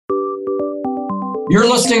You're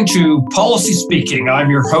listening to Policy Speaking. I'm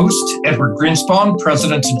your host, Edward Greenspan,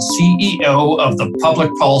 President and CEO of the Public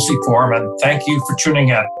Policy Forum, and thank you for tuning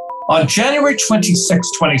in. On January 26,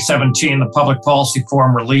 2017, the Public Policy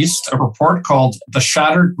Forum released a report called The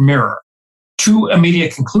Shattered Mirror. Two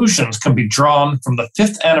immediate conclusions can be drawn from the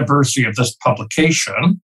 5th anniversary of this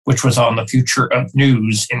publication, which was on the future of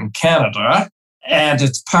news in Canada, and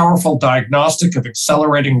its powerful diagnostic of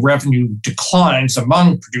accelerating revenue declines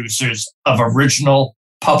among producers of original,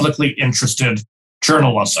 publicly interested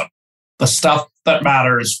journalism, the stuff that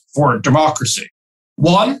matters for democracy.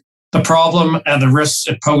 One, the problem and the risks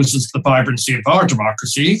it poses to the vibrancy of our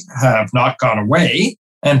democracy have not gone away.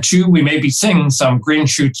 And two, we may be seeing some green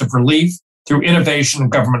shoots of relief through innovation in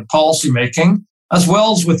government policymaking, as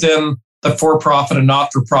well as within the for-profit and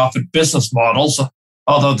not-for-profit business models,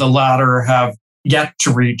 although the latter have yet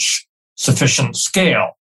to reach sufficient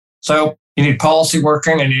scale. So you need policy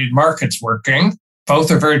working and you need markets working. Both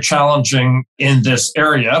are very challenging in this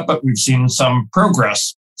area, but we've seen some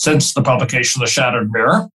progress since the publication of The Shattered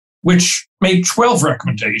Mirror, which made 12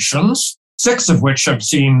 recommendations, 6 of which have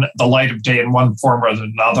seen the light of day in one form or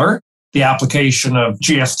another. The application of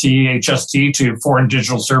GST, HST to foreign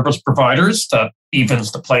digital service providers that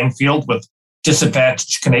evens the playing field with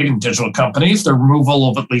disadvantaged Canadian digital companies, the removal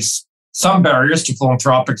of at least some barriers to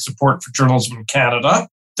philanthropic support for journalism in Canada,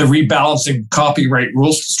 the rebalancing of copyright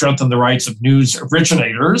rules to strengthen the rights of news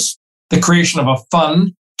originators, the creation of a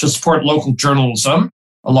fund to support local journalism,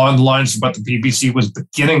 along the lines of what the BBC was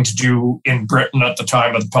beginning to do in Britain at the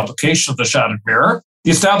time of the publication of The Shattered Mirror,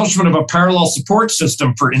 the establishment of a parallel support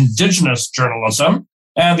system for Indigenous journalism,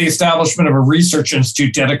 and the establishment of a research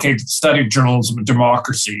institute dedicated to the study of journalism and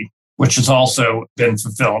democracy, which has also been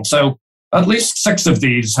fulfilled. So at least 6 of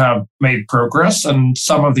these have made progress, and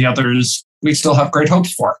some of the others we still have great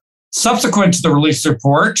hopes for. Subsequent to the release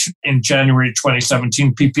report in January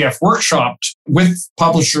 2017, PPF workshopped with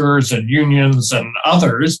publishers and unions and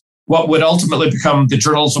others what would ultimately become the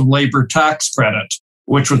Journalism Labor Tax Credit,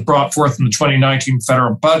 which was brought forth in the 2019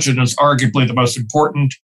 federal budget as arguably the most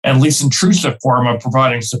important and least intrusive form of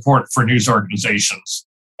providing support for news organizations.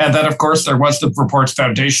 And then, of course, there was the report's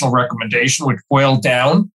foundational recommendation, which boiled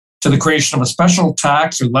down to the creation of a special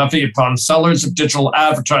tax or levy upon sellers of digital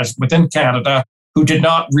advertising within Canada who did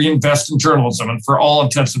not reinvest in journalism. And for all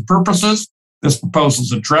intents and purposes, this proposal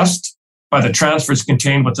is addressed by the transfers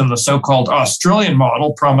contained within the so-called Australian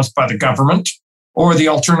model promised by the government, or the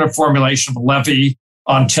alternative formulation of a levy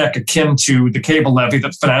on tech akin to the cable levy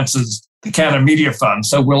that finances the Canada Media Fund.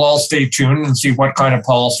 So we'll all stay tuned and see what kind of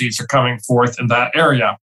policies are coming forth in that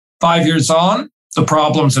area. 5 years on, the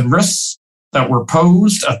problems and risks that were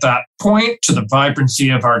posed at that point to the vibrancy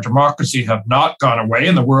of our democracy have not gone away,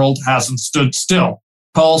 and the world hasn't stood still.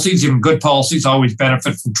 Policies, even good policies, always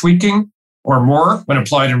benefit from tweaking or more when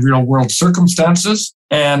applied in real-world circumstances.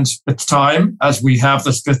 And it's time, as we have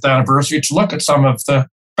this 5th anniversary, to look at some of the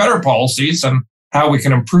better policies and how we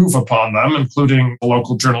can improve upon them, including the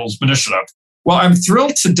Local Journalism Initiative. Well, I'm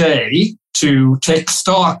thrilled today to take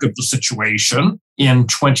stock of the situation in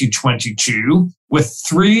 2022 with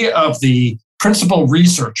 3 of the principal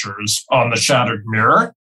researchers on The Shattered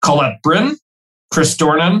Mirror, Colette Bryn, Chris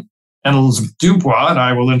Dornan, and Elizabeth Dubois, and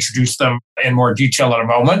I will introduce them in more detail in a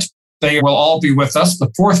moment. They will all be with us.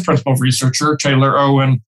 The 4th principal researcher, Taylor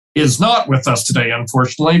Owen, is not with us today,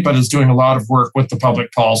 unfortunately, but is doing a lot of work with the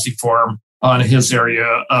Public Policy Forum on his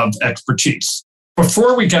area of expertise.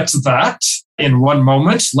 Before we get to that, in one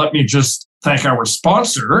moment, let me just thank our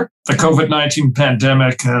sponsor. The COVID-19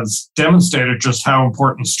 pandemic has demonstrated just how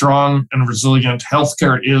important strong and resilient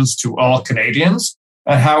healthcare is to all Canadians,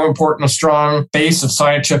 and how important a strong base of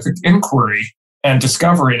scientific inquiry and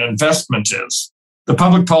discovery and investment is. The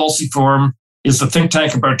Public Policy Forum is the think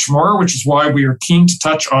tank about tomorrow, which is why we are keen to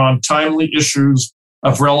touch on timely issues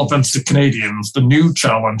of relevance to Canadians, the new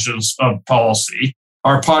challenges of policy.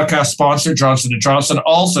 Our podcast sponsor, Johnson & Johnson,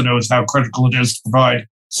 also knows how critical it is to provide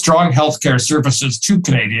strong healthcare services to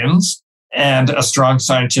Canadians and a strong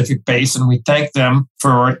scientific base, and we thank them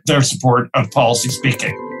for their support of Policy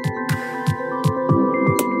Speaking.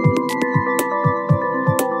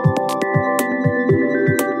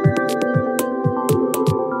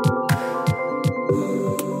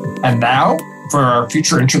 And now for our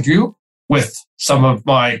feature interview with some of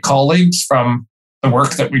my colleagues from the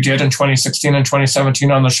work that we did in 2016 and 2017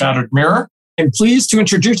 on The Shattered Mirror. I'm pleased to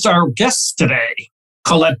introduce our guests today.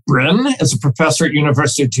 Colette Bryn is a professor at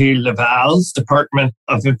Université Laval's Department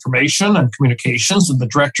of Information and Communications and the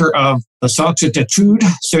director of the Centre d'études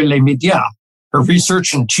sur les médias. Her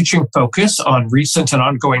research and teaching focus on recent and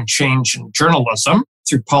ongoing change in journalism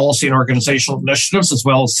through policy and organizational initiatives, as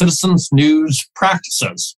well as citizens' news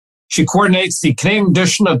practices. She coordinates the Canadian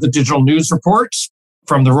edition of the Digital News Report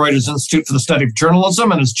from the Reuters Institute for the Study of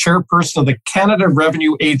Journalism and is chairperson of the Canada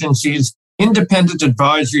Revenue Agency's Independent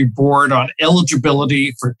Advisory Board on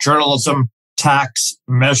Eligibility for Journalism Tax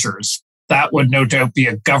Measures. That would no doubt be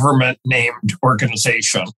a government-named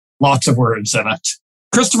organization. Lots of words in it.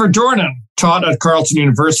 Christopher Dornan taught at Carleton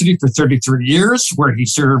University for 33 years, where he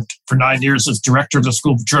served for 9 years as director of the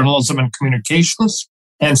School of Journalism and Communications,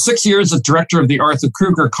 and 6 years as director of the Arthur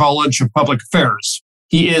Kruger College of Public Affairs.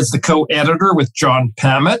 He is the co-editor with John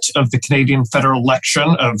Pammett of the Canadian Federal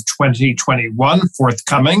Election of 2021,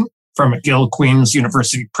 forthcoming from McGill Queen's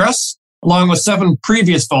University Press, along with 7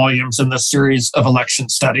 previous volumes in this series of election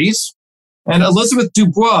studies. And Elizabeth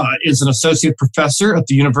Dubois is an associate professor at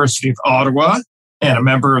the University of Ottawa and a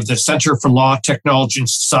member of the Centre for Law, Technology and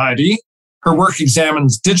Society. Her work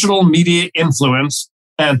examines digital media influence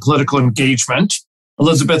and political engagement.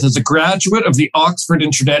 Elizabeth is a graduate of the Oxford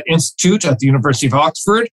Internet Institute at the University of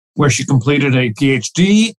Oxford, where she completed a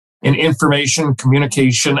PhD in Information,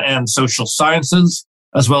 Communication and Social Sciences,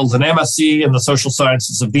 as well as an MSc in the Social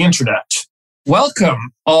Sciences of the Internet.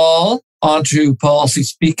 Welcome all onto Policy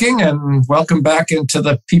Speaking, and welcome back into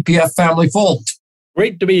the PPF family fold.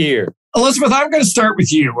 Great to be here. Elizabeth, I'm going to start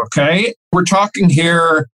with you, okay? We're talking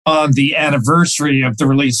here on the anniversary of the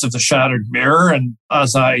release of The Shattered Mirror. And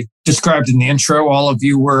as I described in the intro, all of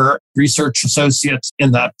you were research associates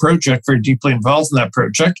in that project, very deeply involved in that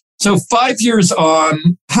project. So 5 years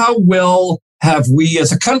on, how well have we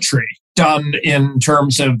as a country done in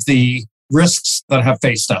terms of the risks that have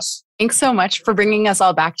faced us? Thanks so much for bringing us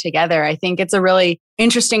all back together. I think it's a really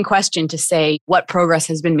interesting question to say what progress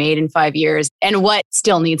has been made in 5 years and what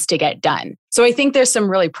still needs to get done. So I think there's some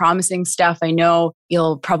really promising stuff. I know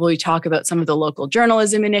you'll probably talk about some of the local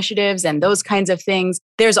journalism initiatives and those kinds of things.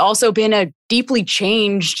 There's also been a deeply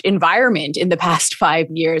changed environment in the past 5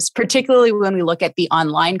 years, particularly when we look at the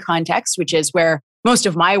online context, which is where most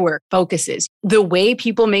of my work focuses. The way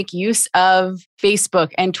people make use of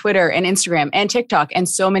Facebook and Twitter and Instagram and TikTok and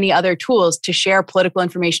so many other tools to share political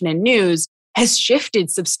information and news has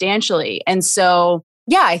shifted substantially. And so,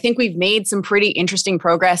 yeah, I think we've made some pretty interesting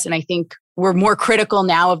progress. And I think we're more critical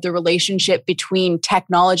now of the relationship between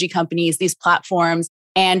technology companies, these platforms,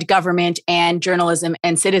 and government and journalism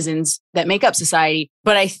and citizens that make up society.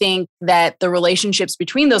 But I think that the relationships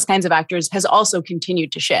between those kinds of actors has also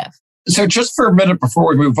continued to shift. So just for a minute before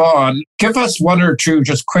we move on, give us one or two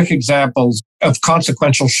just quick examples of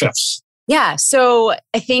consequential shifts. Yeah. So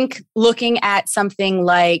I think looking at something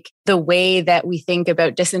like the way that we think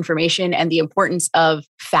about disinformation and the importance of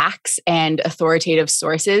facts and authoritative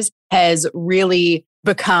sources has really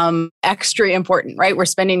become extra important, right? We're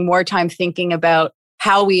spending more time thinking about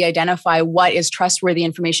how we identify what is trustworthy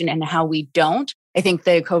information and how we don't. I think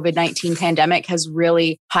the COVID-19 pandemic has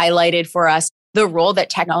really highlighted for us the role that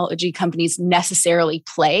technology companies necessarily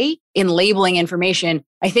play in labeling information.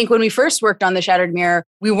 I think when we first worked on The Shattered Mirror,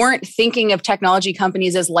 we weren't thinking of technology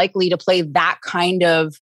companies as likely to play that kind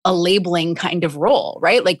of a labeling kind of role,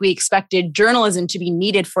 right? Like we expected journalism to be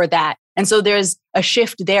needed for that. And so there's a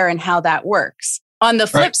shift there in how that works. On the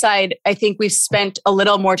flip side, I think we've spent a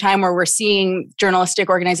little more time where we're seeing journalistic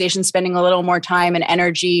organizations spending a little more time and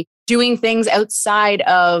energy doing things outside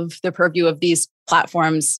of the purview of these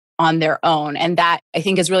platforms on their own. And that I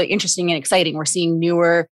think is really interesting and exciting. We're seeing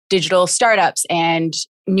newer digital startups and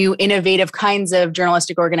new innovative kinds of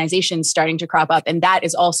journalistic organizations starting to crop up. And that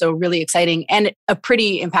is also really exciting and a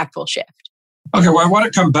pretty impactful shift. Okay, well, I want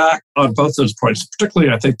to come back on both those points,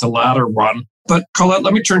 particularly I think the latter one. But Colette,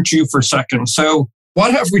 let me turn to you for a second. So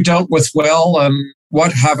what have we dealt with well and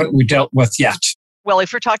what haven't we dealt with yet? Well,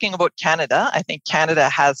 if we're talking about Canada, I think Canada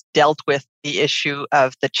has dealt with the issue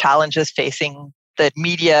of the challenges facing the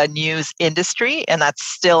media news industry, and that's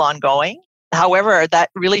still ongoing. However, that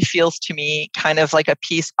really feels to me kind of like a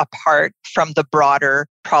piece apart from the broader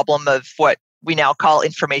problem of what we now call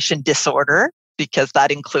information disorder, because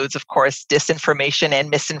that includes, of course, disinformation and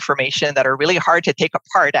misinformation that are really hard to take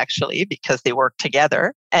apart, actually, because they work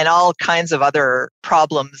together, and all kinds of other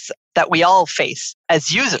problems that we all face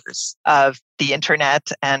as users of the internet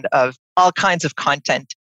and of all kinds of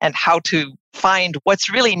content, and how to find what's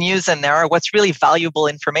really news in there, what's really valuable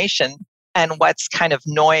information, and what's kind of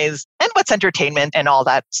noise, and what's entertainment and all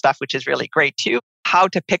that stuff, which is really great too. How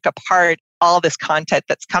to pick apart all this content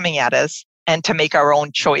that's coming at us and to make our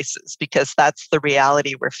own choices, because that's the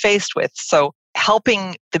reality we're faced with. So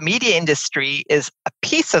helping the media industry is a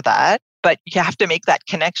piece of that, but you have to make that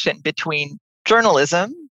connection between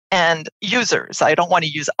journalism and users. I don't want to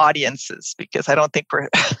use audiences because I don't think we're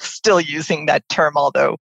still using that term,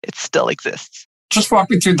 although it still exists. Just walk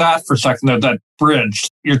me through that for a second, that bridge.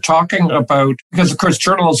 You're talking about, because of course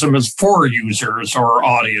journalism is for users or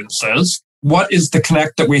audiences. What is the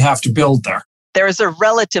connect that we have to build there? There is a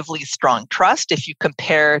relatively strong trust if you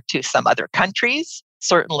compare to some other countries.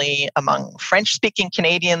 Certainly among French-speaking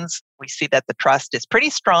Canadians, we see that the trust is pretty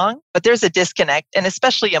strong, but there's a disconnect, and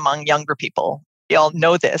especially among younger people. We all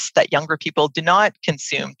know this, that younger people do not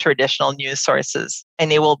consume traditional news sources, and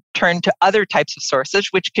they will turn to other types of sources,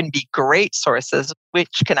 which can be great sources,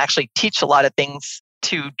 which can actually teach a lot of things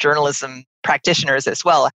to journalism practitioners as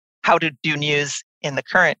well, how to do news in the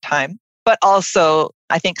current time. But also,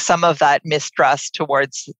 I think some of that mistrust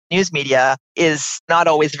towards news media is not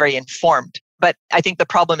always very informed. But I think the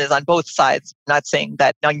problem is on both sides. I'm not saying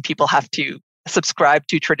that young people have to subscribe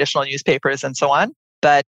to traditional newspapers and so on,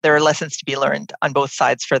 but there are lessons to be learned on both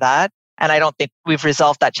sides for that. And I don't think we've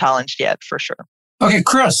resolved that challenge yet, for sure. Okay,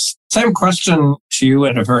 Chris, same question to you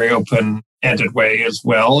in a very open-ended way as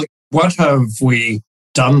well. What have we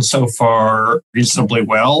done so far reasonably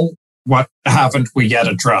well? What haven't we yet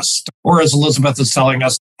addressed? Or as Elizabeth is telling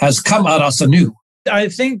us, has come at us anew? I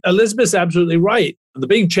think Elizabeth's absolutely right. The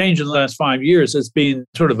big change in the last 5 years has been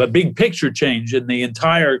sort of a big picture change in the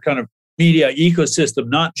entire kind of media ecosystem,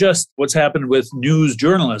 not just what's happened with news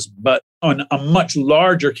journalism, but on a much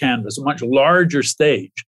larger canvas, a much larger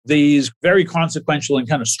stage, these very consequential and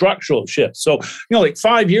kind of structural shifts. So, like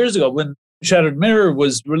 5 years ago when Shattered Mirror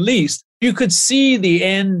was released, you could see the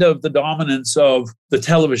end of the dominance of the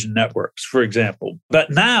television networks, for example. But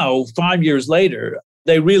now, 5 years later,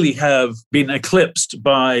 they really have been eclipsed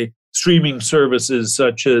by streaming services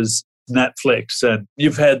such as Netflix. And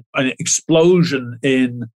you've had an explosion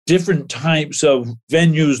in different types of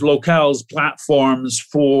venues, locales, platforms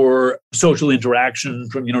for social interaction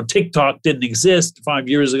from, TikTok didn't exist 5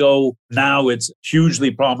 years ago. Now it's hugely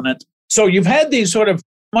prominent. So you've had these sort of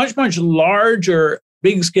much, much larger,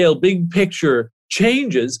 big scale, big picture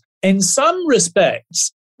changes. In some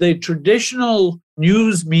respects, the traditional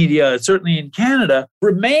news media, certainly in Canada,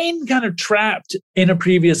 remain kind of trapped in a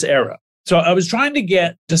previous era. So I was trying to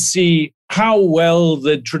get to see how well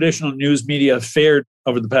the traditional news media fared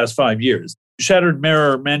over the past 5 years. Shattered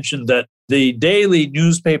Mirror mentioned that the daily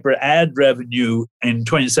newspaper ad revenue in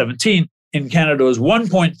 2017 in Canada was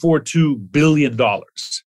 $1.42 billion.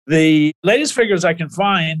 The latest figures I can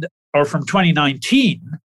find are from 2019,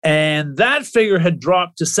 and that figure had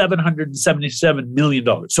dropped to $777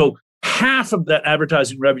 million. So half of that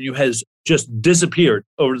advertising revenue has just disappeared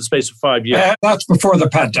over the space of 5 years. And that's before the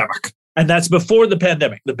pandemic. And that's before the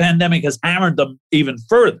pandemic. The pandemic has hammered them even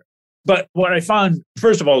further. But what I found,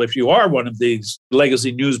 first of all, if you are one of these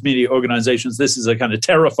legacy news media organizations, this is a kind of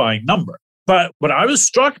terrifying number. But what I was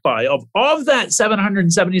struck by, of that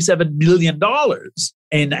 $777 million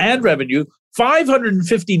in ad revenue,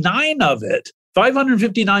 559 of it,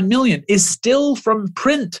 559 million, is still from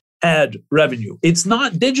print ad revenue. It's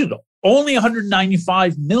not digital. Only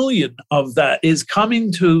 195 million of that is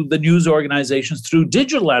coming to the news organizations through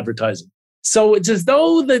digital advertising. So it's as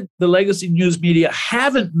though the legacy news media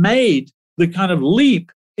haven't made the kind of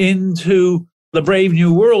leap into the brave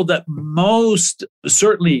new world that most,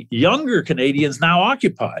 certainly younger Canadians now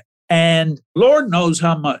occupy. And Lord knows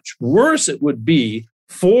how much worse it would be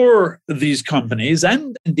for these companies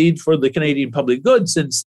and indeed for the Canadian public good,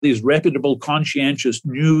 since these reputable, conscientious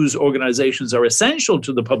news organizations are essential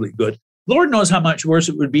to the public good. Lord knows how much worse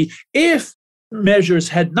it would be if measures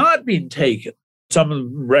had not been taken. Some of the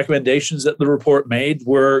recommendations that the report made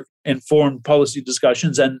were informed policy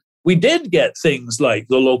discussions, and we did get things like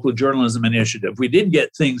the Local Journalism Initiative. We did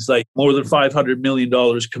get things like more than $500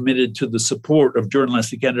 million committed to the support of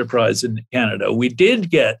journalistic enterprise in Canada. We did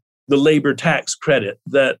get the labor tax credit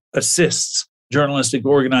that assists journalistic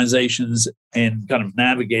organizations in kind of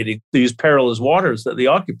navigating these perilous waters that they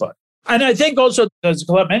occupy. And I think also, as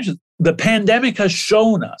Colette mentioned, the pandemic has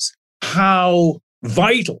shown us how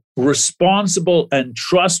vital, responsible, and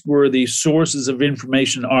trustworthy sources of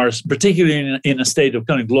information are, particularly in a state of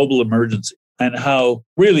kind of global emergency, and how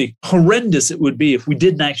really horrendous it would be if we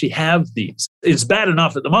didn't actually have these. It's bad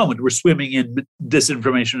enough at the moment. We're swimming in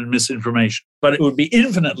disinformation and misinformation, but it would be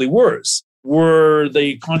infinitely worse were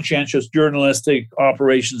the conscientious journalistic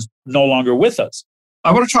operations no longer with us.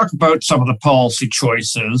 I want to talk about some of the policy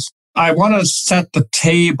choices. I want to set the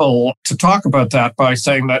table to talk about that by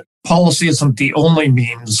saying that policy isn't the only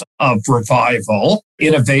means of revival.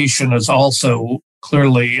 Innovation is also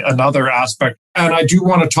clearly another aspect. And I do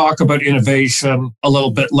want to talk about innovation a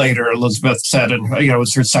little bit later. Elizabeth said, and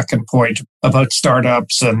it's her second point about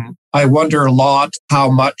startups. And I wonder a lot how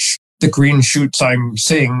much the green shoots I'm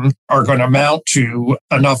seeing are going to amount to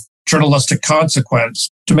enough journalistic consequence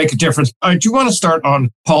to make a difference. I do want to start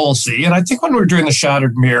on policy. And I think when we're doing the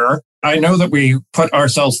Shattered Mirror, I know that we put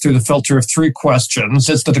ourselves through the filter of three questions.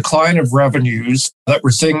 Is the decline of revenues that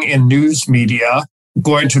we're seeing in news media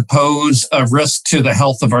going to pose a risk to the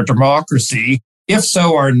health of our democracy? If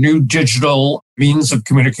so, are new digital means of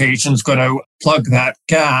communication going to plug that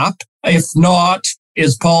gap? If not,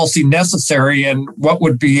 is policy necessary, and what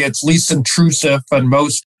would be its least intrusive and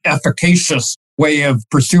most efficacious way of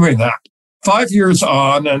pursuing that? 5 years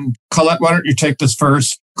on, and Colette, why don't you take this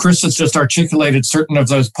first? Chris has just articulated certain of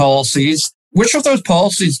those policies. Which of those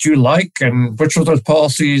policies do you like, and which of those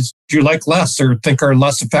policies do you like less or think are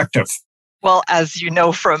less effective? Well, as you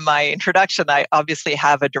know from my introduction, I obviously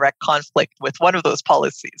have a direct conflict with one of those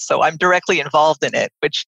policies. So I'm directly involved in it,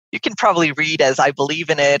 which you can probably read as I believe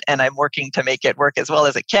in it and I'm working to make it work as well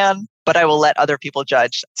as it can, but I will let other people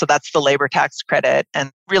judge. So that's the labor tax credit.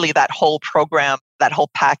 And really that whole program, that whole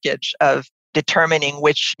package of determining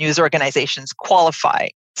which news organizations qualify.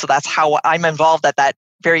 So that's how I'm involved at that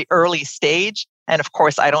very early stage. And of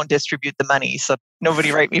course, I don't distribute the money. So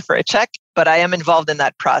nobody write me for a check, but I am involved in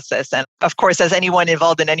that process. And of course, as anyone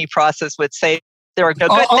involved in any process would say, there are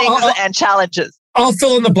good things and challenges. I'll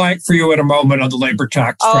fill in the blank for you in a moment on the labor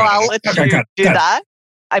tax credit. I'll let you do that.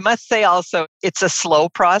 I must say also, it's a slow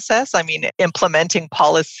process. I mean, implementing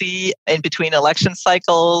policy in between election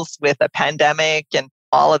cycles with a pandemic and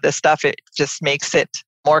all of this stuff, it just makes it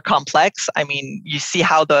more complex. I mean, you see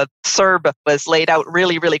how the CERB was laid out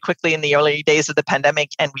really, really quickly in the early days of the pandemic,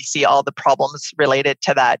 and we see all the problems related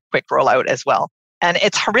to that quick rollout as well. And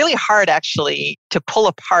it's really hard actually to pull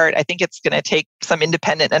apart. I think it's going to take some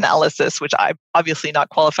independent analysis, which I'm obviously not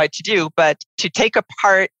qualified to do, but to take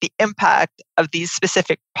apart the impact of these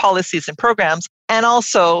specific policies and programs, and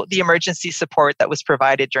also the emergency support that was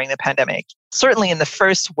provided during the pandemic. Certainly in the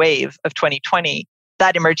first wave of 2020,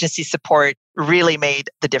 that emergency support really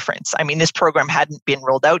made the difference. I mean, this program hadn't been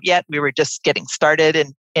rolled out yet. We were just getting started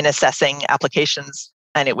in assessing applications,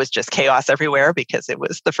 and it was just chaos everywhere because it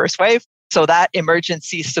was the first wave. So that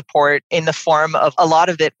emergency support in the form of a lot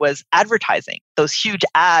of it was advertising, those huge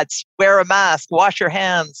ads, wear a mask, wash your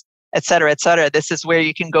hands, et cetera, et cetera. This is where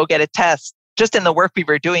you can go get a test. Just in the work we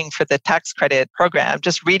were doing for the tax credit program,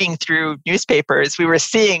 just reading through newspapers, we were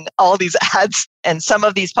seeing all these ads, and some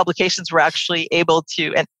of these publications were actually able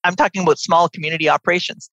to, and I'm talking about small community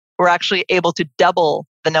operations, were actually able to double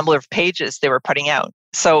the number of pages they were putting out.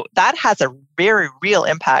 So that has a very real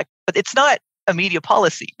impact, but it's not a media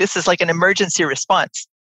policy. This is like an emergency response.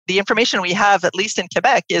 The information we have, at least in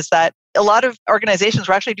Quebec, is that a lot of organizations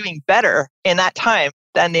were actually doing better in that time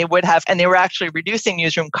than they would have. And they were actually reducing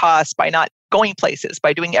newsroom costs by not going places,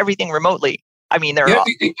 by doing everything remotely. I mean, there are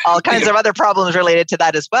all kinds of other problems related to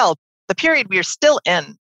that as well. The period we are still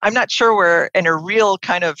in, I'm not sure we're in a real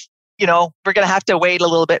kind of, we're going to have to wait a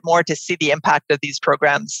little bit more to see the impact of these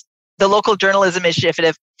programs. The local journalism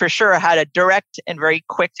initiative for sure had a direct and very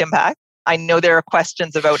quick impact. I know there are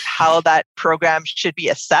questions about how that program should be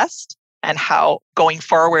assessed and how going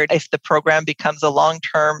forward, if the program becomes a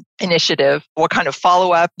long-term initiative, what kind of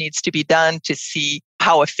follow-up needs to be done to see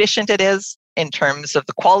how efficient it is in terms of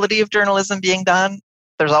the quality of journalism being done.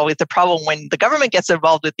 There's always the problem when the government gets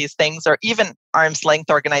involved with these things, or even arm's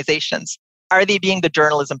length organizations. Are they being the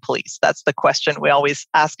journalism police? That's the question we always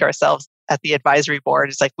ask ourselves at the advisory board.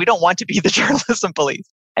 It's like, we don't want to be the journalism police,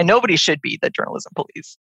 and nobody should be the journalism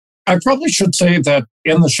police. I probably should say that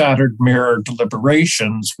in the Shattered Mirror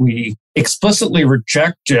deliberations, we explicitly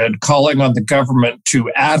rejected calling on the government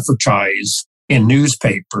to advertise in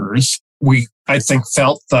newspapers. We, I think,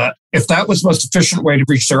 felt that if that was the most efficient way to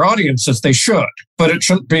reach their audiences, they should. But it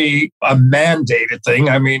shouldn't be a mandated thing.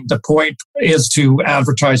 I mean, the point is to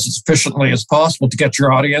advertise as efficiently as possible to get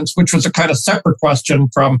your audience, which was a kind of separate question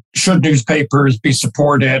from should newspapers be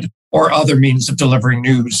supported or other means of delivering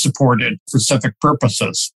news supported for civic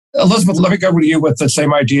purposes. Elizabeth, let me go to you with the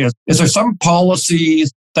same idea. Is there some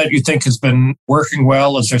policies that you think has been working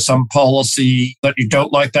well? Is there some policy that you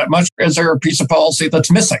don't like that much? Is there a piece of policy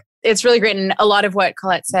that's missing? It's really great. And a lot of what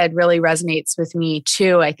Colette said really resonates with me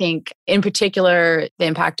too. I think in particular, the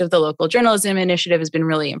impact of the local journalism initiative has been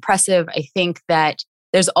really impressive. I think that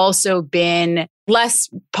there's also been less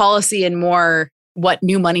policy and more what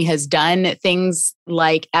new money has done. Things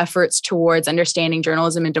like efforts towards understanding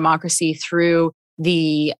journalism and democracy through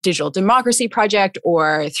the Digital Democracy Project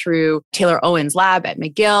or through Taylor Owen's lab at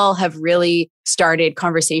McGill have really started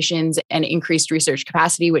conversations and increased research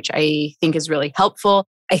capacity, which I think is really helpful.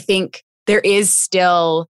 I think there is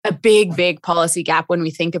still a big policy gap when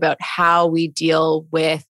we think about how we deal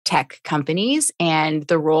with tech companies and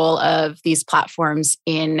the role of these platforms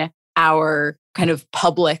in our kind of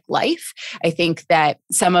public life. I think that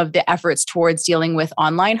some of the efforts towards dealing with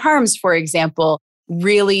online harms, for example,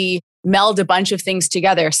 really meld a bunch of things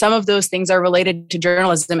together. Some of those things are related to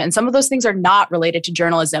journalism and some of those things are not related to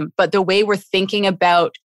journalism. But the way we're thinking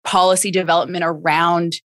about policy development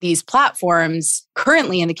around these platforms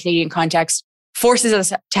currently in the Canadian context forces us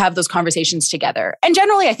to have those conversations together. And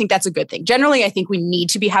generally, I think that's a good thing. Generally, I think we need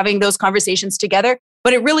to be having those conversations together,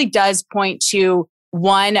 but it really does point to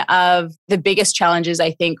one of the biggest challenges,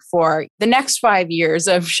 I think, for the next 5 years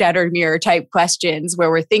of shattered mirror type questions, where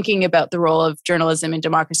we're thinking about the role of journalism and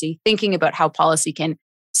democracy, thinking about how policy can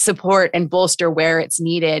support and bolster where it's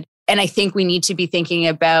needed. And I think we need to be thinking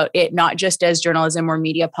about it not just as journalism or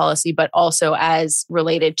media policy, but also as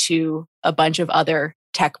related to a bunch of other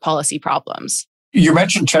tech policy problems. You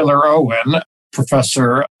mentioned Taylor Owen,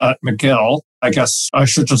 professor at McGill. I guess I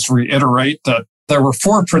should just reiterate that there were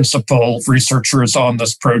 4 principal researchers on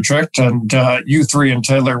this project, and you 3 and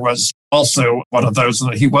Taylor was also one of those.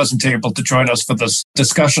 And he wasn't able to join us for this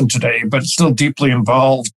discussion today, but still deeply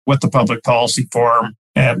involved with the Public Policy Forum,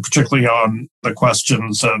 and particularly on the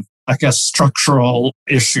questions of, I guess, structural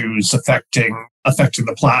issues affecting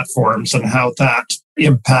the platforms and how that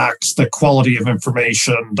impacts the quality of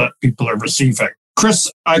information that people are receiving.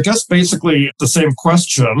 Chris, I guess basically the same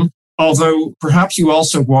question, although perhaps you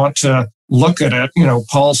also want to look at it,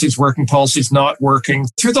 policies working, policies not working,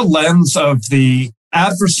 through the lens of the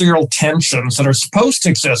adversarial tensions that are supposed to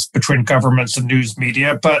exist between governments and news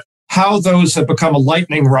media, but how those have become a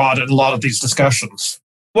lightning rod in a lot of these discussions.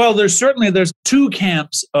 Well, there's 2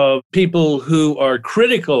 camps of people who are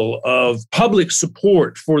critical of public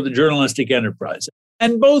support for the journalistic enterprise.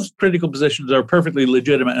 And both critical positions are perfectly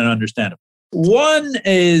legitimate and understandable. One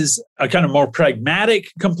is a kind of more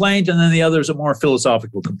pragmatic complaint, and then the other is a more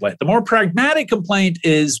philosophical complaint. The more pragmatic complaint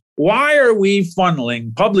is, why are we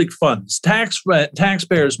funneling public funds,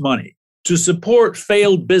 taxpayers' money, to support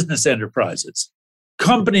failed business enterprises?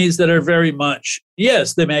 Companies that are very much,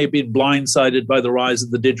 yes, they may have been blindsided by the rise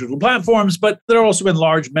of the digital platforms, but they're also in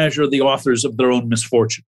large measure the authors of their own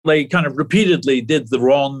misfortune. They kind of repeatedly did the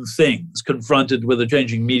wrong things confronted with a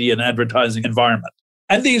changing media and advertising environment.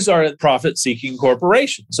 And these are profit-seeking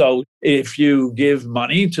corporations. So if you give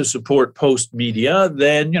money to support Post Media,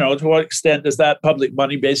 then, to what extent does that public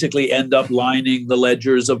money basically end up lining the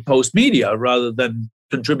ledgers of Post Media rather than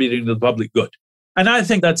contributing to the public good? And I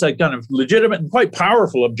think that's a kind of legitimate and quite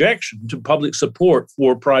powerful objection to public support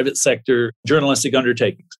for private sector journalistic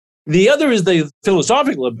undertakings. The other is the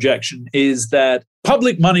philosophical objection is that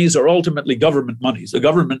public monies are ultimately government monies. The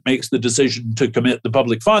government makes the decision to commit the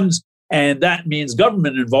public funds, and that means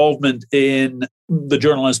government involvement in the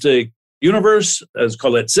journalistic universe. As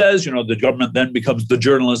Colette says, the government then becomes the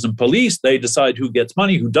journalism police. They decide who gets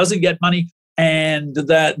money, who doesn't get money. And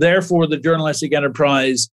that therefore the journalistic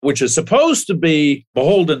enterprise, which is supposed to be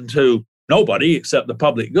beholden to nobody except the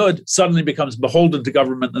public good, suddenly becomes beholden to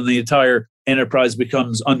government and the entire enterprise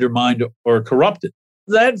becomes undermined or corrupted.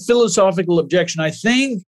 That philosophical objection, I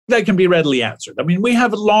think, that can be readily answered. I mean, we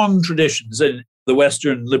have long traditions in the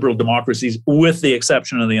Western liberal democracies, with the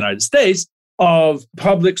exception of the United States, of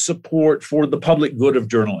public support for the public good of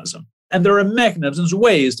journalism. And there are mechanisms,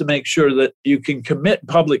 ways to make sure that you can commit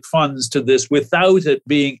public funds to this without it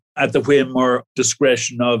being at the whim or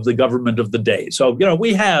discretion of the government of the day. So,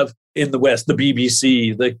 we have in the West, the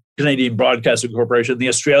BBC, the Canadian Broadcasting Corporation, the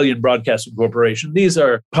Australian Broadcasting Corporation. These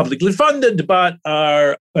are publicly funded, but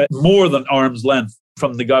are at more than arm's length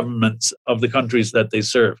from the governments of the countries that they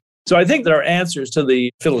serve. So I think there are answers to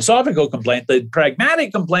the philosophical complaint. The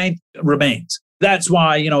pragmatic complaint remains. That's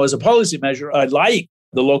why, as a policy measure, I like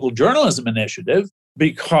the local journalism initiative,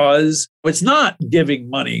 because it's not giving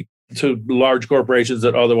money to large corporations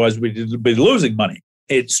that otherwise would be losing money.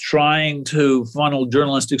 It's trying to funnel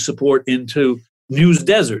journalistic support into news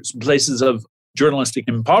deserts, places of journalistic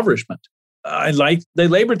impoverishment. I like the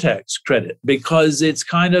labor tax credit because it's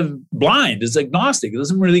kind of blind, it's agnostic, it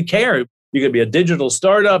doesn't really care. You could be a digital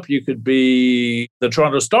startup, you could be the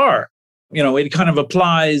Toronto Star. It kind of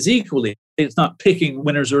applies equally. It's not picking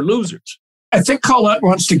winners or losers. I think Colette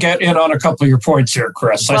wants to get in on a couple of your points here,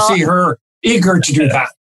 Chris. I see her eager to do that.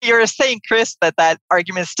 You're saying, Chris, that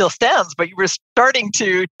argument still stands, but you were starting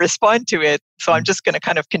to respond to it. So I'm just going to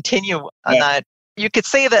kind of continue on that. you could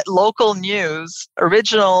say that local news,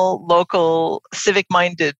 original, local,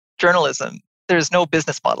 civic-minded journalism, there's no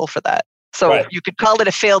business model for that. So you could call it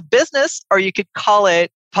a failed business, or you could call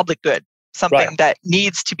it public good, something that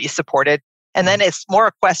needs to be supported. And then it's more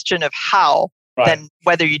a question of how than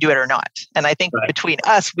whether you do it or not. And I think between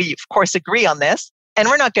us, we of course agree on this. And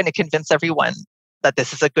we're not going to convince everyone that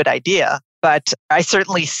this is a good idea. But I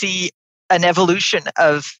certainly see an evolution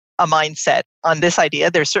of a mindset on this idea.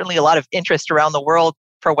 There's certainly a lot of interest around the world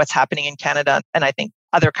for what's happening in Canada. And I think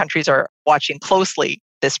other countries are watching closely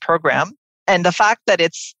this program. And the fact that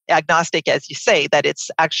it's agnostic, as you say, that it's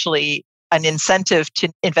actually an incentive to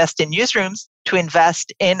invest in newsrooms, to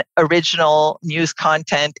invest in original news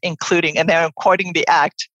content, including, and now I'm quoting the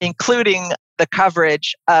Act, including the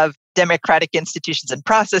coverage of democratic institutions and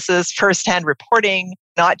processes, firsthand reporting,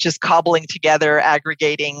 not just cobbling together,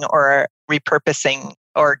 aggregating or repurposing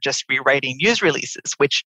or just rewriting news releases,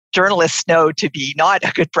 which journalists know to be not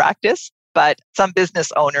a good practice. But some business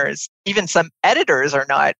owners, even some editors, are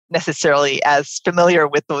not necessarily as familiar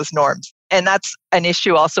with those norms. And that's an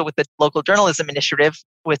issue also with the local journalism initiative,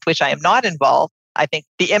 with which I am not involved. I think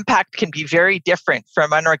the impact can be very different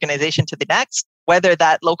from one organization to the next, whether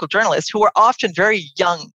that local journalists, who are often very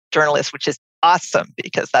young journalists, which is awesome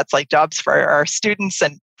because that's like jobs for our students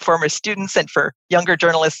and former students and for younger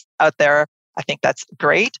journalists out there. I think that's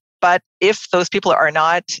great. But if those people are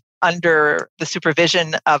not under the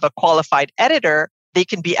supervision of a qualified editor, they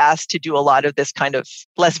can be asked to do a lot of this kind of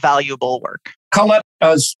less valuable work. Colette,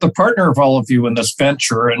 as the partner of all of you in this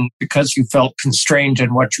venture, and because you felt constrained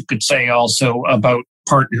in what you could say also about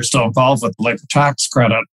partners still involved with the labor tax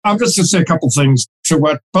credit, I'm just going to say a couple of things to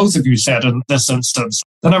what both of you said in this instance.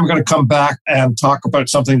 Then I'm going to come back and talk about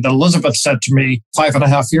something that Elizabeth said to me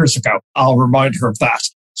 5.5 years ago. I'll remind her of that.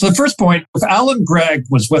 So the first point, Alan Gregg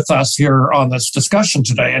was with us here on this discussion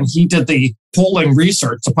today, and he did the polling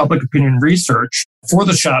research, the public opinion research for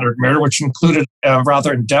the Shattered Mirror, which included a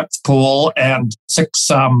rather in-depth poll and 6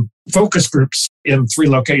 focus groups in 3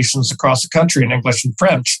 locations across the country in English and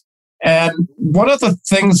French. And one of the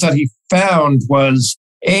things that he found was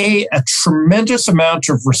a tremendous amount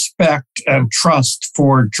of respect and trust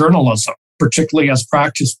for journalism, particularly as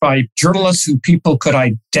practiced by journalists who people could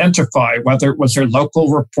identify, whether it was their local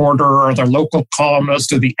reporter or their local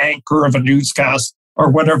columnist or the anchor of a newscast or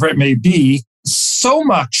whatever it may be. So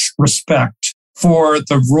much respect for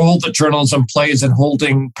the role that journalism plays in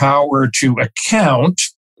holding power to account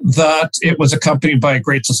that it was accompanied by a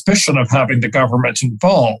great suspicion of having the government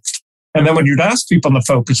involved. And then when you'd ask people in the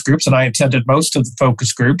focus groups, and I attended most of the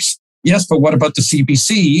focus groups, yes, but what about the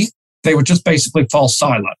CBC? They would just basically fall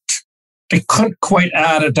silent. They couldn't quite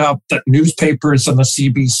add it up that newspapers and the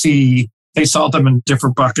CBC, they saw them in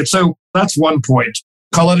different buckets. So that's one point.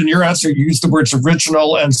 Colette, in your answer, you used the words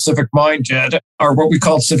original and civic-minded, or what we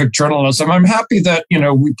call civic journalism. I'm happy that,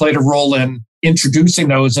 we played a role in introducing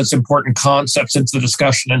those as important concepts into the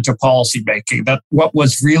discussion, into policymaking, that what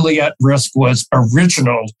was really at risk was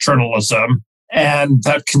original journalism, and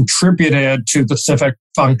that contributed to the civic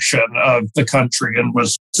function of the country and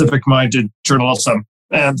was civic-minded journalism.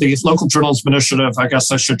 And the Local Journalism Initiative, I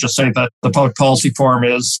guess I should just say that the Public Policy Forum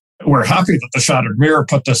we're happy that the Shattered Mirror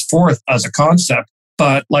put this forth as a concept.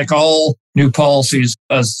 But like all new policies,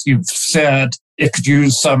 as you've said, it could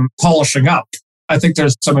use some polishing up. I think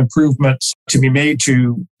there's some improvements to be made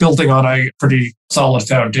to building on a pretty solid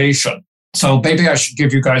foundation. So maybe I should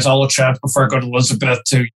give you guys all a chance before I go to Elizabeth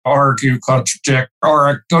to argue, contradict,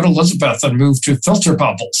 or go to Elizabeth and move to filter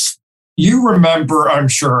bubbles. You remember, I'm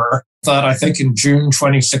sure, that I think in June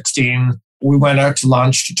 2016, we went out to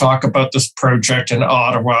lunch to talk about this project in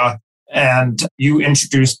Ottawa. And you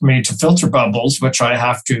introduced me to filter bubbles, which I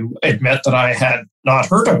have to admit that I had not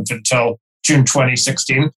heard of until June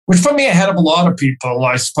 2016, which put me ahead of a lot of people,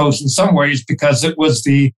 I suppose, in some ways, because it was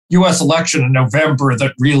the US election in November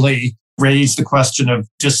that really raised the question of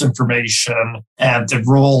disinformation and the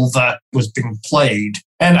role that was being played.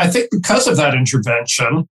 And I think because of that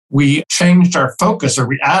intervention, we changed our focus, or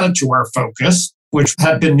we added to our focus, which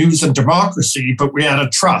had been news and democracy, but we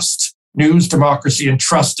added trust. News, democracy, and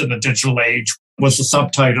trust in the digital age was the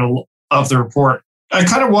subtitle of the report. I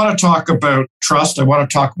kind of want to talk about trust. I want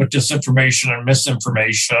to talk about disinformation and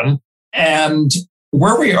misinformation and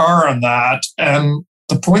where we are on that. And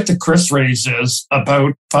the point that Chris raises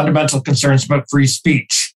about fundamental concerns about free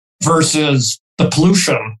speech versus the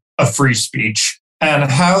pollution of free speech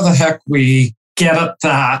and how the heck we get at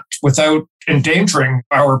that without endangering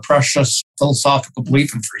our precious philosophical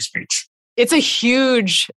belief in free speech. It's a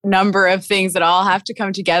huge number of things that all have to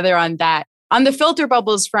come together on that. On the filter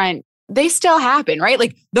bubbles front, they still happen, right?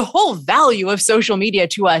 Like the whole value of social media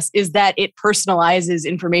to us is that it personalizes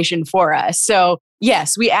information for us. So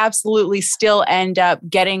yes, we absolutely still end up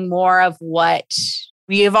getting more of what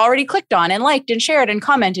we have already clicked on and liked and shared and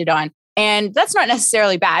commented on. And that's not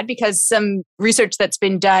necessarily bad, because some research that's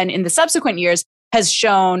been done in the subsequent years has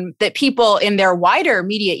shown that people in their wider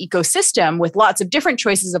media ecosystem with lots of different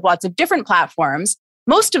choices of lots of different platforms,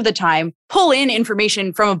 most of the time pull in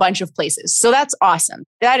information from a bunch of places. So that's awesome.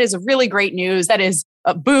 That is really great news. That is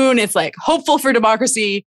a boon. It's like hopeful for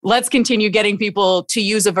democracy. Let's continue getting people to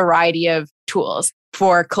use a variety of tools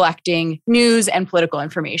for collecting news and political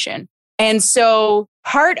information. And so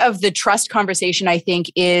part of the trust conversation, I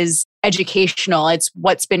think, is educational. It's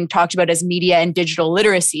what's been talked about as media and digital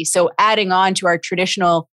literacy. So adding on to our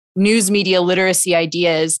traditional news media literacy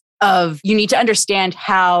ideas of you need to understand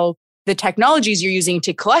how the technologies you're using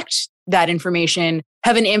to collect that information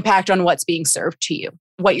have an impact on what's being served to you,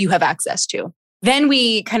 what you have access to. Then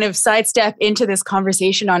we kind of sidestep into this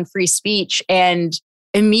conversation on free speech. And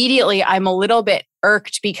immediately I'm a little bit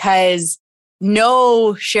irked because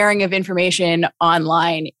no sharing of information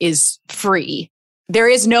online is free. There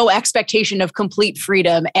is no expectation of complete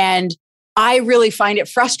freedom. And I really find it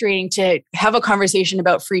frustrating to have a conversation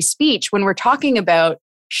about free speech when we're talking about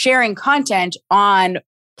sharing content on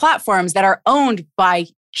platforms that are owned by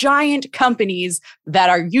giant companies that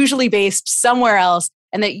are usually based somewhere else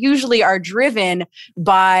and that usually are driven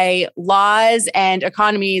by laws and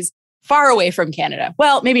economies far away from Canada.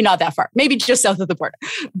 Well, maybe not that far, maybe just south of the border.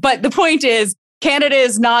 But the point is, Canada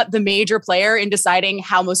is not the major player in deciding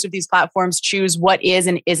how most of these platforms choose what is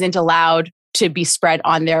and isn't allowed to be spread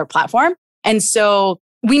on their platform. And so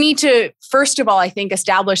we need to, first of all, I think,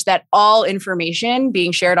 establish that all information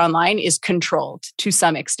being shared online is controlled to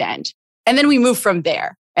some extent. And then we move from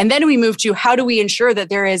there. And then we move to how do we ensure that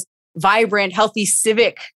there is vibrant, healthy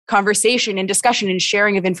civic conversation and discussion and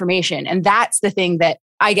sharing of information. And that's the thing that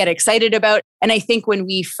I get excited about. And I think when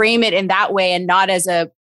we frame it in that way and not as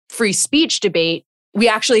a free speech debate, we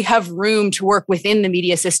actually have room to work within the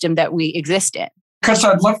media system that we exist in. Chris,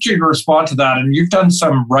 I'd love you to respond to that. And you've done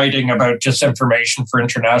some writing about disinformation for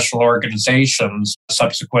international organizations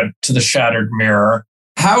subsequent to the Shattered Mirror.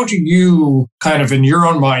 How do you kind of, in your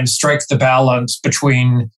own mind, strike the balance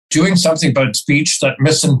between doing something about speech that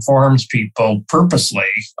misinforms people purposely,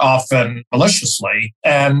 often maliciously,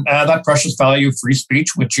 and that precious value of free speech,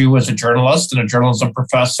 which you as a journalist and a journalism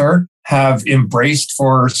professor have embraced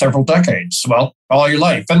for several decades, well, all your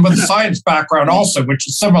life, and with a science background also, which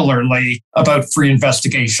is similarly about free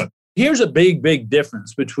investigation? Here's a big, big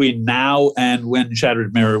difference between now and when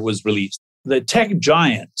Shattered Mirror was released. The tech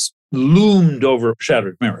giants loomed over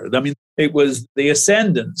Shattered Mirror. I mean, it was the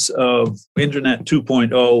ascendance of Internet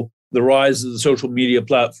 2.0, the rise of the social media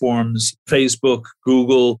platforms, Facebook,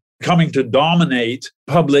 Google, coming to dominate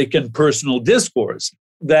public and personal discourse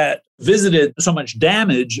that visited so much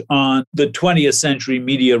damage on the 20th century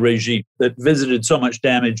media regime, that visited so much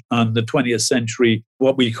damage on the 20th century,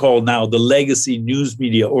 what we call now the legacy news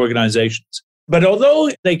media organizations. But although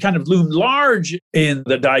they kind of loomed large in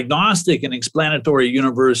the diagnostic and explanatory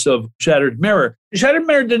universe of Shattered Mirror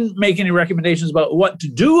didn't make any recommendations about what to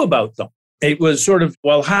do about them. It was sort of,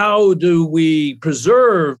 well, how do we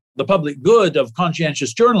preserve the public good of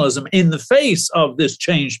conscientious journalism in the face of this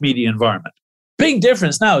changed media environment? Big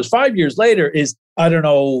difference now is 5 years later is, I don't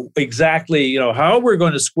know exactly, how we're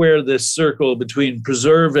going to square this circle between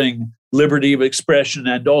preserving liberty of expression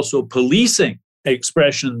and also policing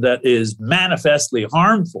expression that is manifestly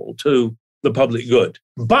harmful to the public good.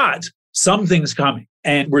 But something's coming,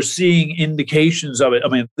 and we're seeing indications of it. I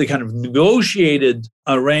mean, the kind of negotiated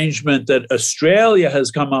arrangement that Australia has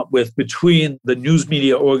come up with between the news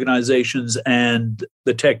media organizations and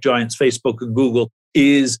the tech giants, Facebook and Google,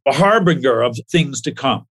 is a harbinger of things to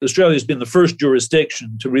come. Australia has been the first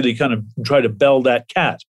jurisdiction to really kind of try to bell that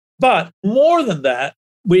cat. But more than that,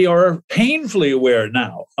 we are painfully aware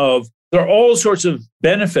now of there are all sorts of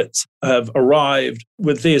benefits have arrived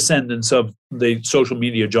with the ascendance of the social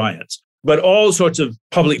media giants, but all sorts of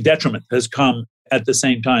public detriment has come at the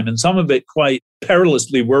same time, and some of it quite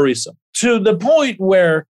perilously worrisome, to the point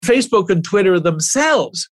where Facebook and Twitter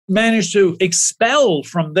themselves managed to expel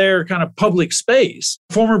from their kind of public space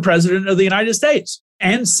former president of the United States.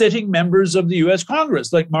 And sitting members of the US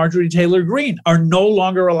Congress, like Marjorie Taylor Greene, are no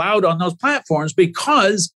longer allowed on those platforms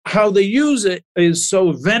because how they use it is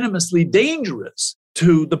so venomously dangerous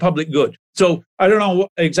to the public good. So I don't know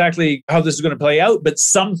exactly how this is going to play out, but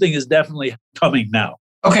something is definitely coming now.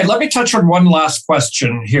 Okay, let me touch on one last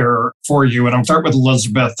question here for you, and I'll start with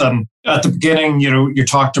Elizabeth. At the beginning, you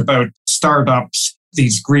talked about startups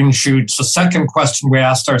these green shoots, the second question we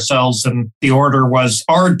asked ourselves in the order was,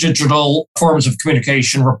 are digital forms of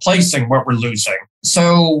communication replacing what we're losing?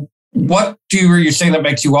 So what are you saying that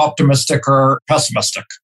makes you optimistic or pessimistic?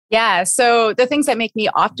 Yeah, so the things that make me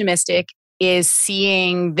optimistic is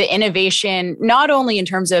seeing the innovation, not only in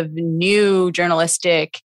terms of new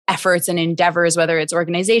journalistic efforts and endeavors, whether it's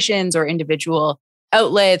organizations or individual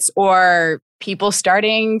outlets or people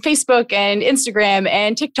starting Facebook and Instagram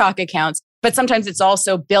and TikTok accounts, but sometimes it's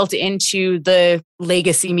also built into the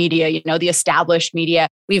legacy media, the established media.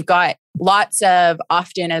 We've got lots of,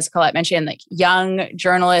 often, as Colette mentioned, like young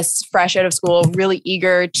journalists fresh out of school, really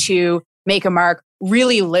eager to make a mark,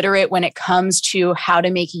 really literate when it comes to how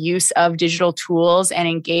to make use of digital tools and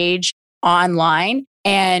engage online.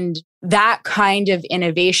 And that kind of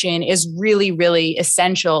innovation is really, really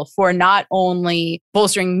essential for not only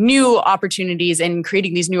bolstering new opportunities and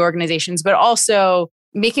creating these new organizations, but also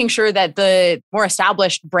making sure that the more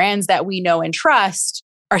established brands that we know and trust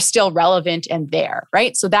are still relevant and there,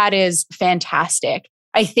 right? So that is fantastic.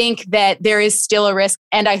 I think that there is still a risk,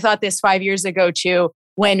 and I thought this 5 years ago too,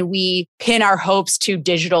 when we pin our hopes to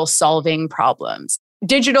digital solving problems.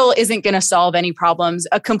 Digital isn't going to solve any problems.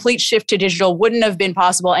 A complete shift to digital wouldn't have been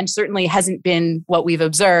possible and certainly hasn't been what we've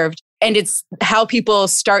observed. And it's how people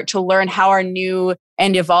start to learn how our new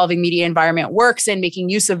and evolving media environment works and making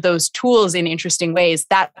use of those tools in interesting ways.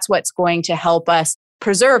 That's what's going to help us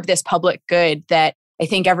preserve this public good that I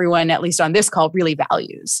think everyone, at least on this call, really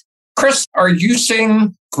values. Chris, are you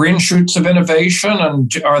seeing green shoots of innovation,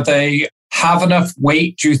 and are they have enough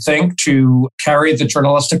weight, do you think, to carry the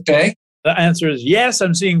journalistic day? The answer is yes,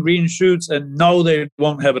 I'm seeing green shoots, and no, they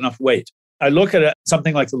won't have enough weight. I look at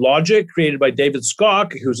something like Logic, created by David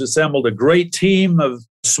Skok, who's assembled a great team of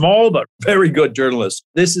small but very good journalists.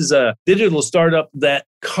 This is a digital startup that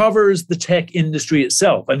covers the tech industry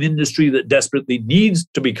itself, an industry that desperately needs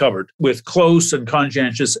to be covered with close and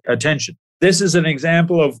conscientious attention. This is an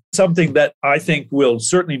example of something that I think will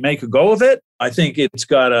certainly make a go of it. I think it's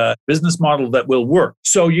got a business model that will work.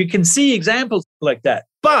 So you can see examples like that.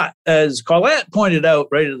 But as Colette pointed out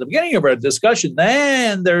right at the beginning of our discussion,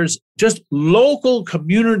 then there's just local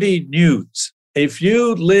community news. If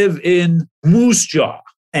you live in Moose Jaw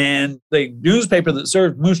and the newspaper that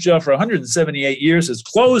served Moose Jaw for 178 years has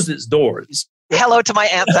closed its doors. Hello to my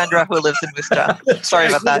Aunt Sandra who lives in Moose Jaw. Sorry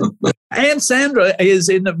about that. Aunt Sandra is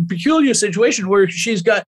in a peculiar situation where she's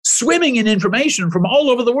got swimming in information from all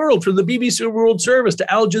over the world, from the BBC World Service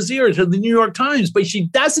to Al Jazeera to the New York Times, but she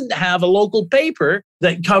doesn't have a local paper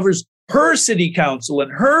that covers her city council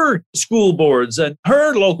and her school boards and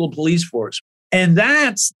her local police force. And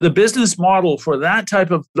that's the business model for that type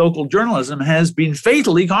of local journalism has been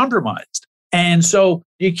fatally compromised. And so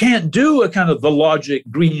you can't do a kind of the Logic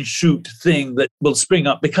green shoot thing that will spring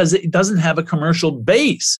up because it doesn't have a commercial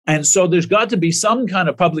base. And so there's got to be some kind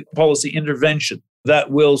of public policy intervention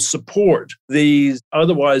that will support these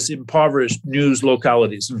otherwise impoverished news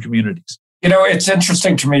localities and communities. It's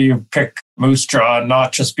interesting to me you pick Moose Jaw,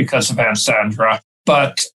 not just because of Aunt Sandra,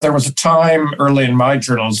 but there was a time early in my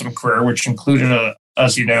journalism career, which included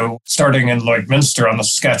as you know, starting in Lloydminster on the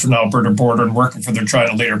Saskatchewan-Alberta border and working for the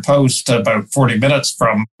China Leader Post about 40 minutes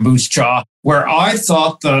from Moose Jaw, where I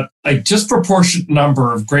thought that a disproportionate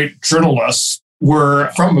number of great journalists were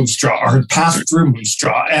from Moose Jaw or had passed through Moose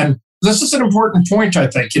Jaw. And this is an important point, I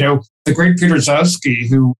think. The great Peter Zowski,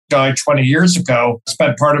 who died 20 years ago,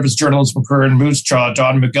 spent part of his journalism career in Moose Jaw.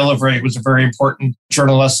 Don McGillivray was a very important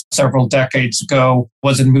journalist several decades ago,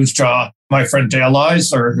 was in Moose Jaw. My friend Dale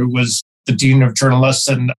Eisler, who was the Dean of Journalists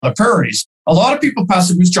in the Prairies. A lot of people pass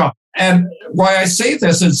through Moose Jaw. And why I say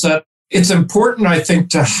this is that it's important, I think,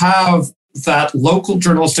 to have that local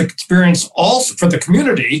journalistic experience also for the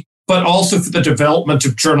community, but also for the development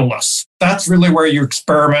of journalists. That's really where you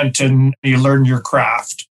experiment and you learn your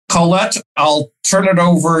craft. Colette, I'll turn it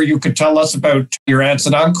over. You could tell us about your aunts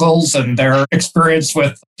and uncles and their experience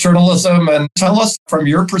with journalism, and tell us from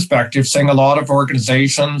your perspective, seeing a lot of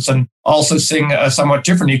organizations and also seeing a somewhat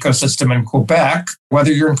different ecosystem in Quebec,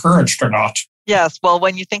 whether you're encouraged or not. Yes. Well,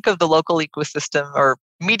 when you think of the local ecosystem or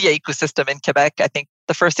media ecosystem in Quebec, I think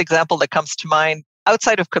the first example that comes to mind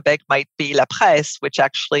outside of Quebec might be La Presse, which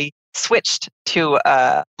actually switched to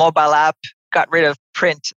a mobile app, got rid of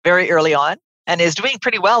print very early on, and is doing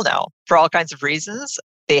pretty well now for all kinds of reasons.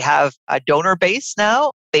 They have a donor base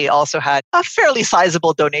now. They also had a fairly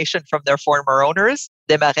sizable donation from their former owners,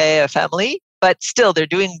 Desmarais family, but still they're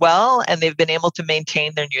doing well and they've been able to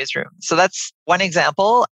maintain their newsroom. So that's one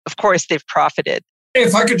example. Of course, they've profited.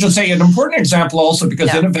 If I could just say an important example also,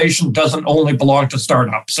 because innovation doesn't only belong to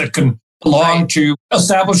startups. It can belong to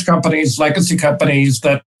established companies, legacy companies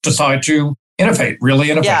that decide to innovate,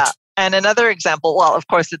 really innovate. Yeah. And another example, well, of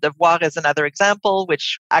course, the Devoir is another example,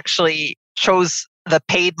 which actually chose the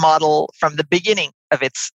paid model from the beginning of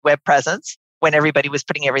its web presence when everybody was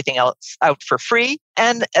putting everything else out for free.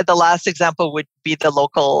 And the last example would be the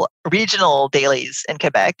local regional dailies in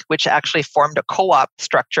Quebec, which actually formed a co-op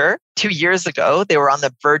structure 2 years ago. They were on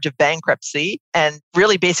the verge of bankruptcy. And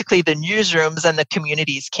really, basically, the newsrooms and the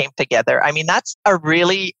communities came together. I mean, that's a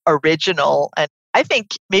really original and I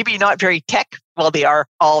think maybe not very tech. Well, they are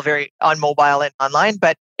all very on mobile and online,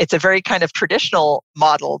 but it's a very kind of traditional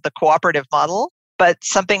model, the cooperative model, but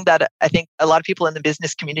something that I think a lot of people in the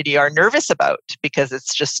business community are nervous about because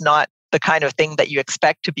it's just not the kind of thing that you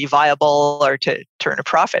expect to be viable or to turn a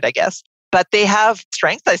profit, I guess. But they have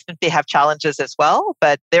strengths. I think they have challenges as well,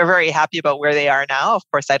 but they're very happy about where they are now. Of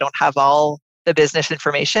course, I don't have all the business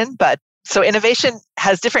information, but so innovation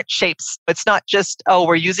has different shapes. It's not just, oh,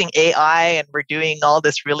 we're using AI and we're doing all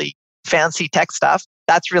this really fancy tech stuff.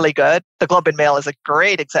 That's really good. The Globe and Mail is a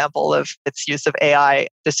great example of its use of AI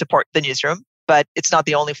to support the newsroom, but it's not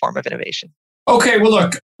the only form of innovation. Okay, well,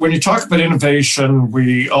 look, when you talk about innovation,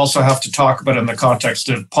 we also have to talk about it in the context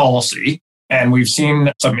of policy. And we've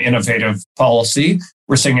seen some innovative policy.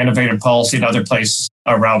 We're seeing innovative policy in other places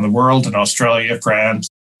around the world, in Australia, France.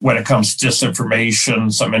 When it comes to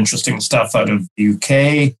disinformation, some interesting stuff out of the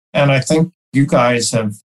UK. And I think you guys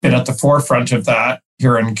have been at the forefront of that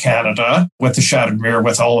here in Canada with the Shattered Mirror,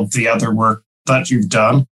 with all of the other work that you've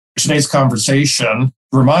done. Today's conversation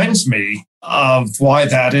reminds me of why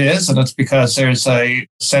that is. And it's because there's a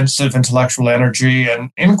sense of intellectual energy and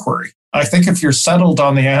inquiry. I think if you're settled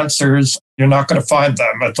on the answers, you're not going to find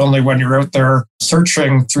them. It's only when you're out there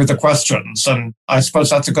searching through the questions. And I suppose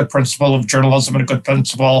that's a good principle of journalism and a good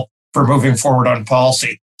principle for moving forward on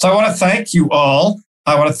policy. So I want to thank you all.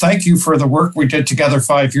 I want to thank you for the work we did together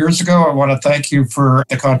 5 years ago. I want to thank you for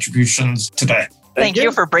the contributions today. Thank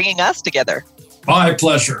you for bringing us together. My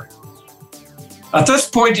pleasure. At this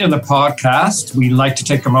point in the podcast, we'd like to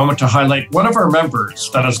take a moment to highlight one of our members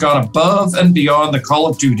that has gone above and beyond the call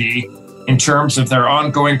of duty in terms of their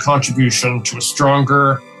ongoing contribution to a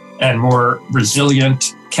stronger and more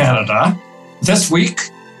resilient Canada. This week,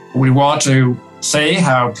 we want to say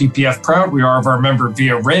how PPF proud we are of our member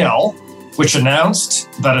Via Rail, which announced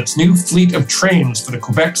that its new fleet of trains for the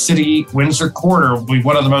Quebec City-Windsor corridor will be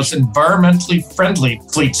one of the most environmentally friendly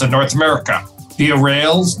fleets in North America. Via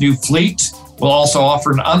Rail's new fleet will also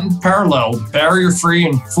offer an unparalleled, barrier-free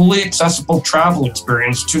and fully accessible travel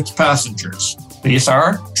experience to its passengers. These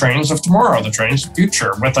are trains of tomorrow, the trains of the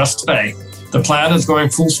future, with us today. The plan is going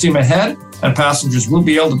full steam ahead, and passengers will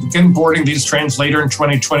be able to begin boarding these trains later in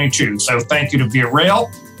 2022. So thank you to Via Rail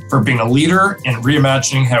for being a leader in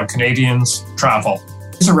reimagining how Canadians travel.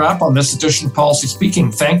 It's a wrap on this edition of Policy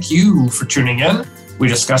Speaking. Thank you for tuning in. We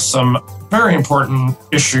discussed some very important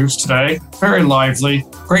issues today, very lively.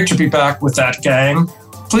 Great to be back with that gang.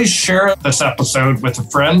 Please share this episode with a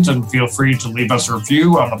friend and feel free to leave us a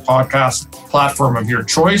review on the podcast platform of your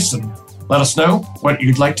choice and let us know what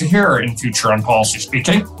you'd like to hear in future on Policy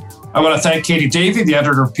Speaking. I want to thank Katie Davey, the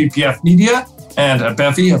editor of PPF Media, and a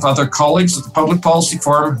bevy of other colleagues at the Public Policy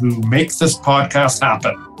Forum who make this podcast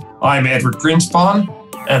happen. I'm Edward Greenspan,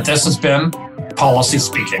 and this has been Policy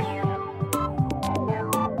Speaking.